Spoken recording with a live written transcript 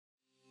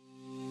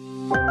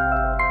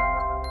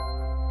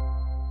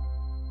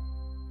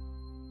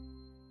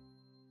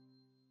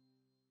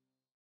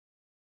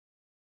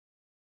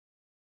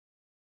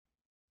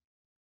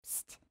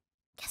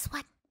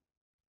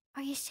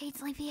Or your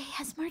Shadeslay VA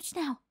has merch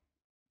now.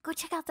 Go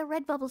check out the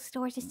Redbubble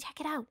store, just check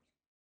it out.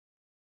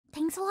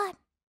 Thanks a lot.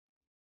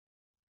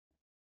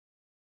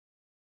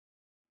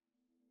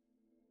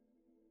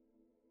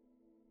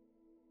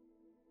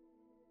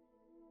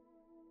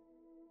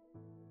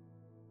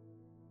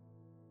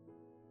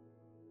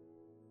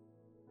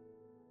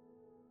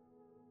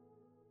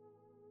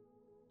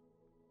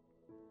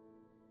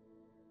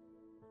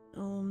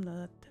 No, I'm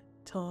not that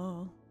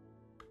tall.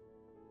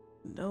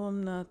 No,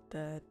 I'm not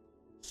that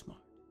smart.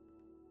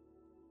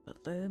 But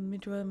let me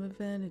drive my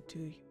vanity to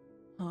your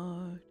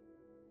heart.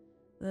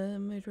 Let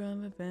me drive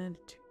my vanity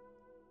to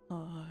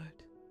your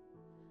heart.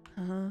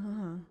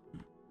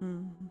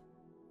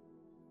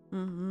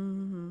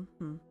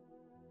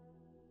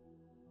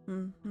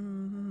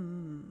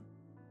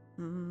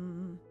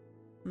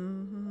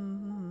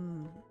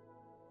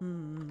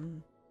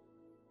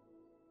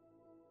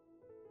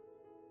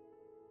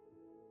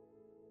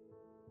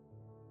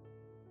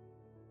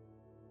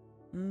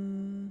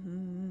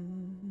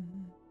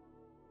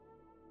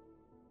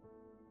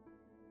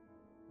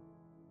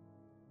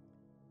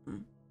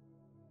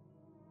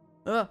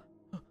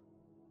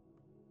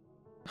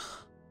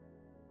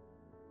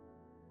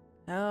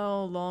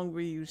 How long were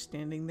you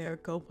standing there,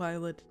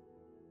 co-pilot?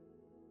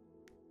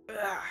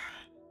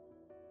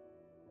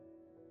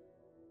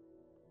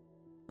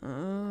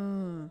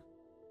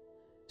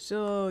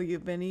 So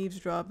you've been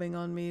eavesdropping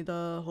on me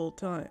the whole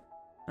time,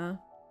 huh?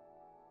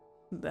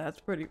 That's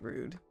pretty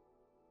rude.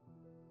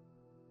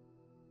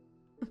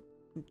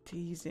 I'm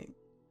teasing.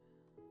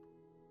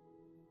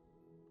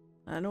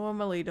 I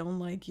normally don't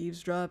like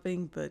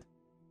eavesdropping, but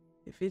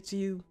if it's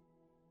you,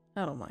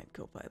 I don't mind,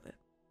 co-pilot.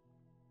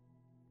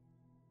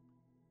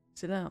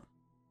 Sit down.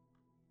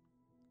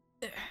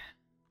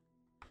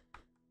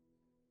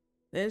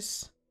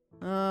 This?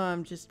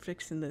 I'm just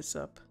fixing this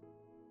up.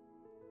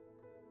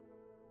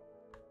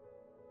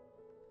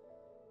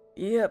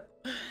 Yep,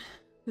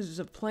 this is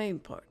a plane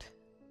part.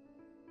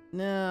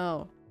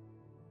 Now,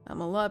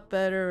 I'm a lot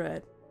better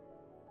at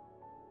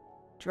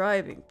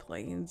driving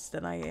planes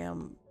than I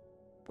am,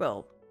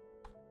 well,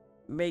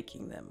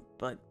 making them,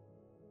 but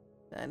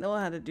I know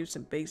how to do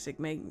some basic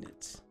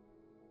maintenance.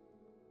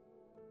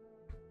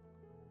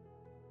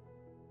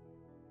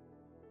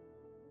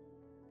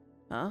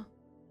 Huh?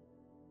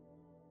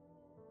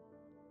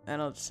 I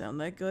don't sound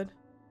that good?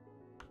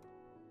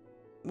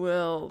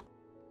 Well,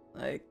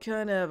 I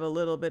kinda have a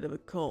little bit of a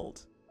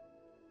cold.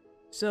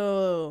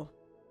 So...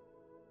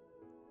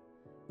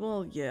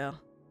 well, yeah,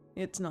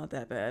 it's not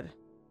that bad.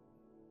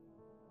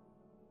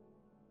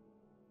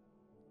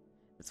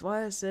 That's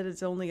why I said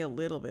it's only a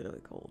little bit of a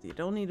cold. You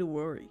don't need to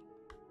worry.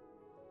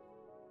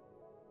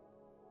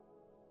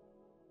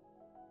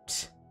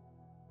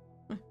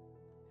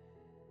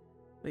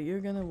 But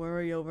you're gonna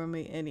worry over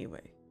me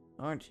anyway,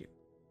 aren't you?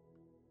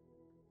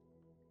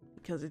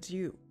 Because it's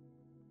you.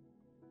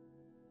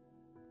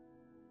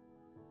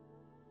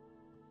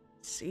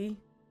 See?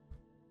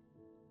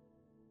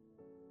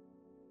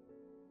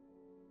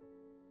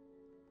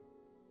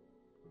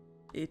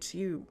 It's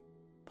you.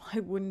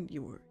 Why wouldn't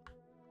you worry?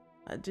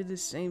 I'd do the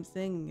same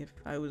thing if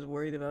I was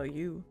worried about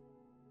you.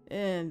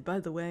 And, by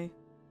the way,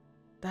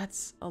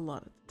 that's a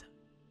lot of the time.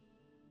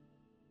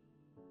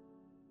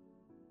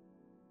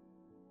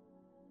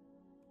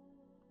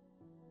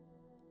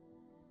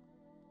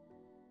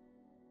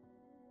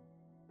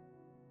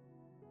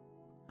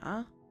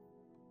 Huh?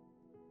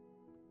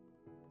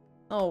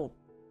 Oh.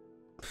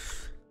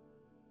 Pfft.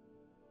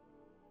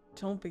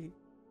 Don't be...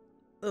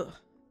 ugh.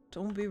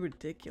 Don't be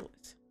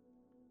ridiculous.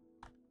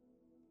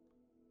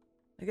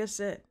 Like I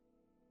said,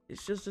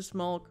 it's just a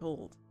small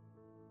cold.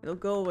 It'll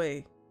go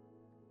away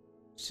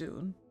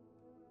soon.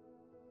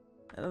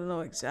 I don't know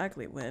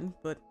exactly when,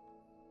 but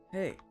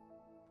hey,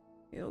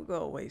 it'll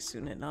go away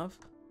soon enough.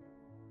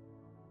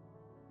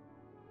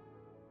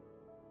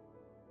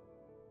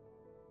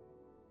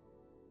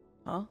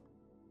 Huh?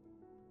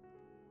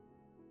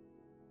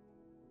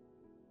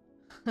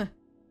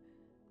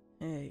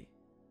 Hey.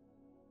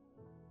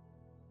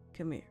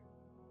 Come here.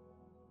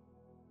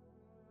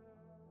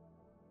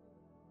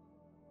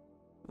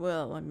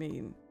 Well, I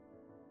mean...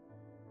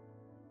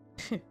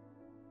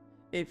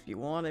 if you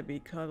want to be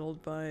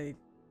cuddled by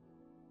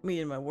me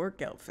in my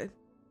work outfit.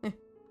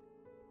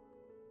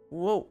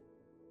 Whoa.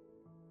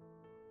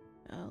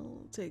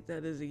 I'll take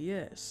that as a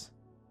yes.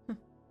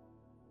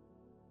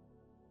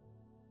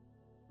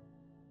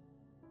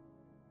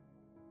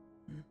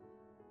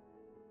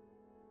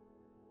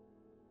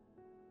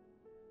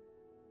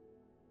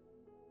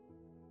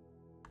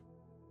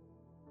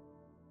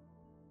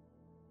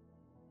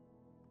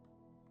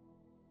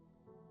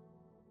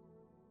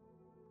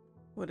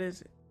 What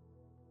is it?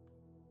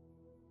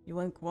 You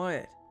went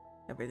quiet.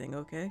 Everything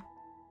okay?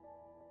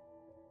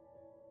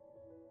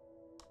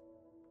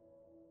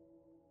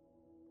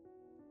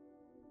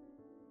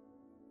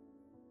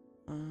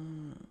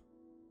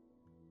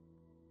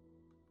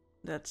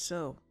 That's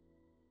so.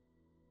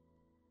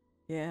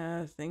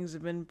 Yeah, things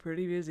have been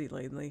pretty busy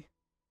lately.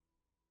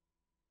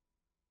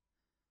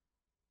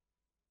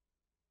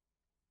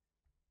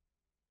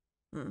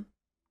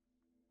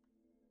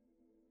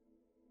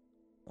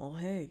 Well,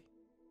 hey.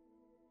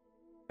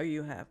 Are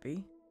you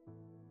happy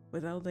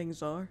with how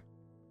things are?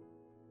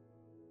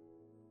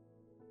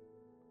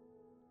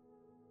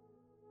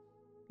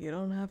 You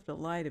don't have to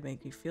lie to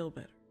make me feel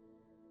better.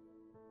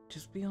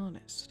 Just be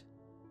honest.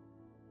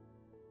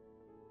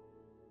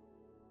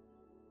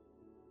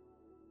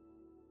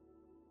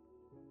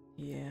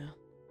 Yeah.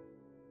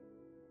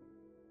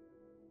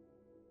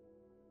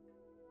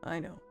 I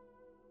know.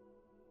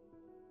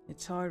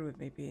 It's hard with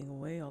me being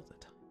away all the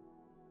time.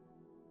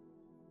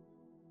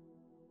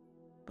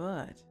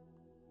 But,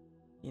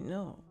 you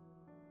know,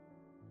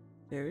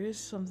 there is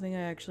something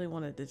I actually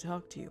wanted to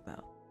talk to you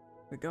about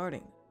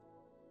regarding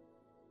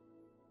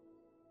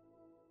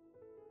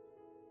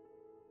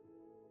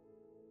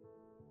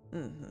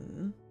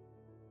that.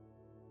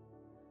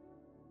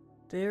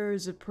 There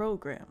is a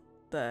program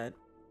that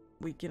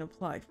we can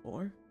apply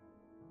for.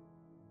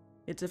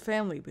 It's a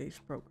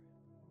family-based program.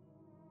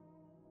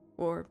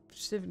 Or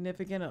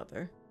significant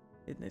other,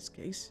 in this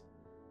case.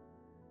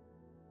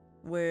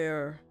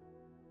 Where,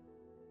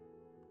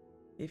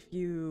 if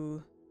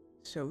you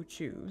so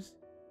choose,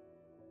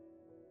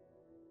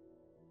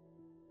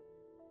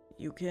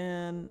 you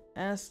can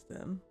ask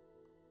them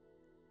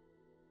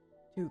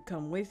to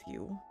come with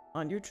you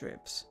on your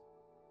trips.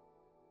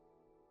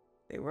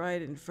 They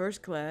ride in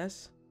first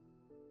class.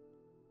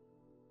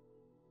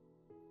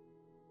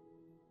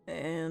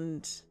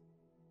 And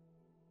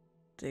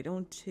they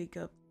don't take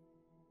up...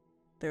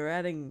 They're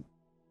adding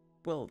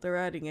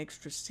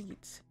extra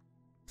seats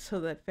so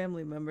that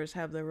family members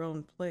have their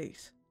own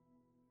place.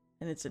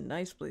 And it's a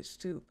nice place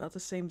too, about the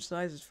same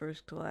size as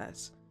first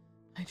class.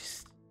 I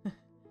just...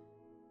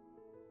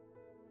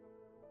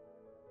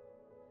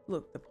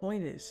 Look, the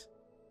point is,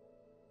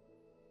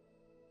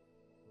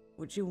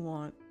 would you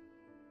want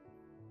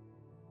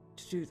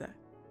to do that?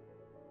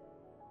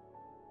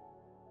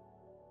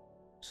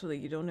 So that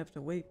you don't have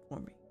to wait for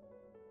me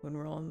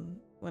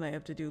when I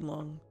have to do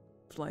long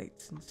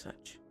flights and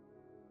such.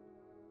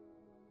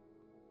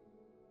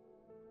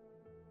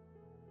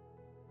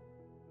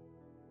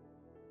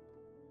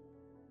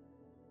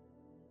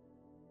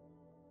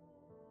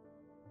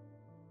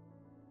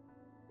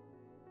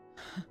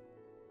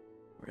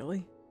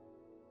 Really?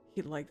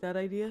 You'd like that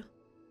idea?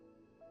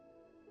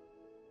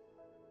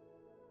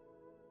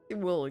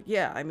 Well,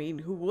 yeah, I mean,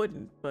 who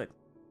wouldn't, but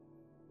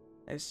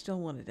I still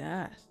wanted to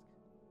ask.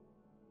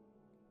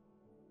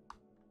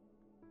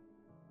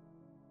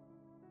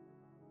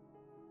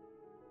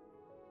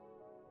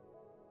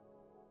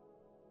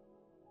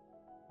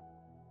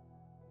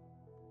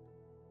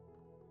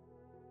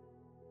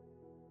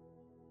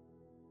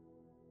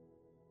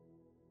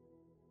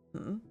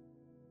 Hmm?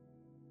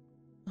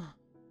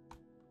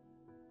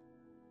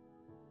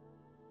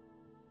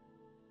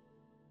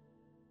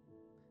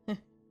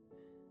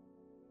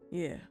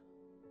 Yeah.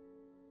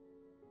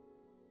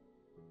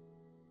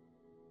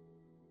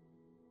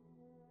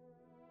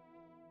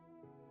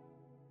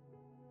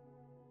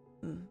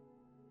 Hmm.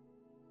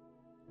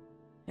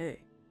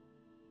 Hey.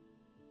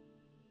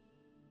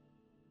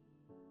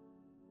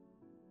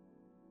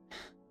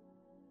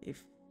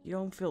 If you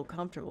don't feel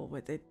comfortable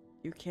with it,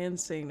 you can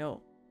say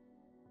no.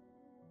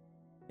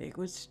 It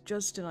was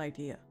just an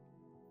idea.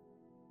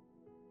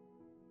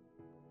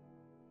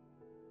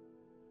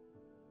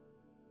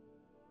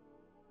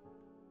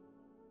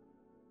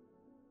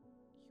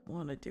 You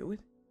want to do it?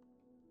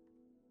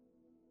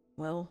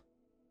 Well,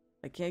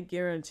 I can't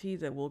guarantee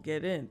that we'll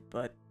get in,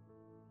 but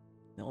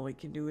all we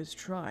can do is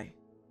try,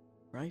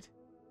 right?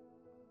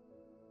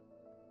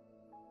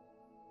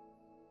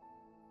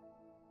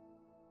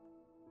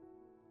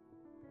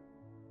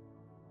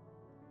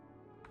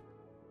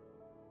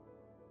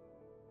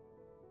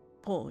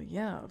 Well,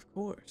 yeah, of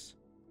course.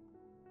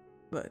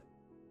 But...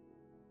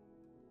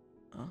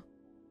 Huh?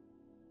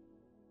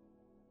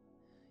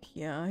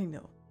 Yeah, I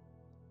know.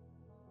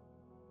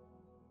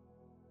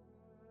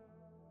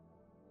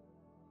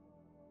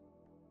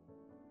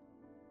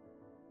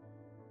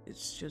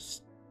 It's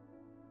just...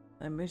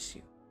 I miss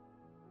you.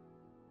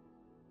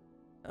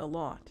 A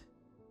lot.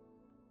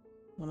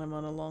 When I'm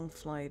on a long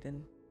flight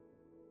and...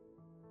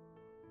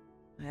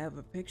 I have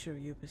a picture of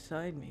you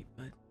beside me,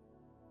 but...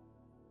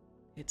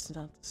 It's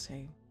not the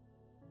same.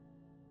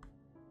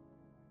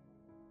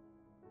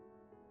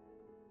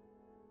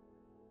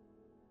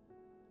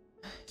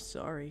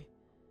 Sorry.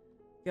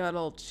 Got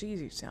all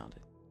cheesy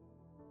sounded.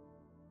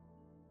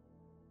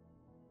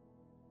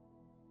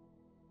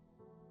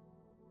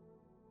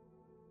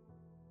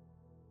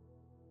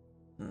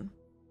 Hmm?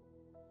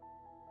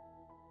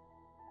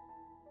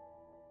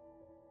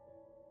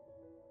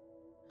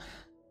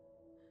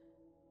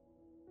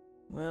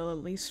 Well, at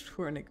least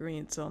we're in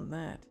agreement on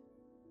that.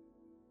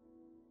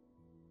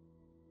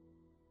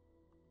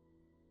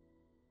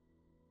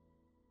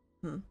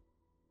 Hmm?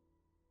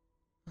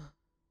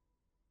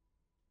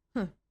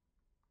 Huh.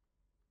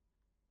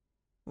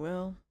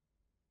 Well,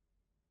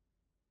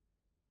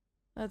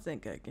 I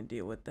think I can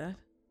deal with that.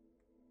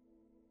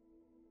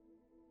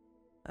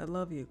 I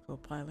love you,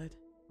 co-pilot.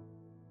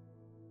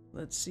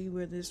 Let's see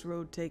where this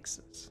road takes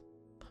us.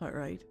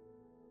 Alright?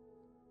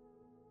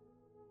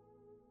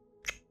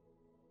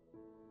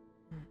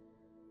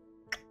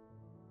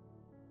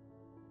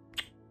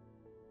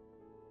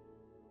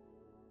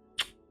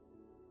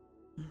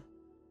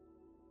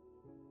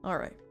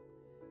 Alright.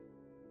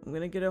 I'm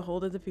gonna get a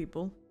hold of the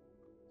people.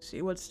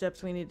 See what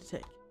steps we need to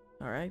take.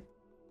 Alright?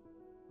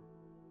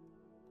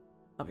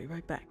 I'll be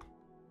right back.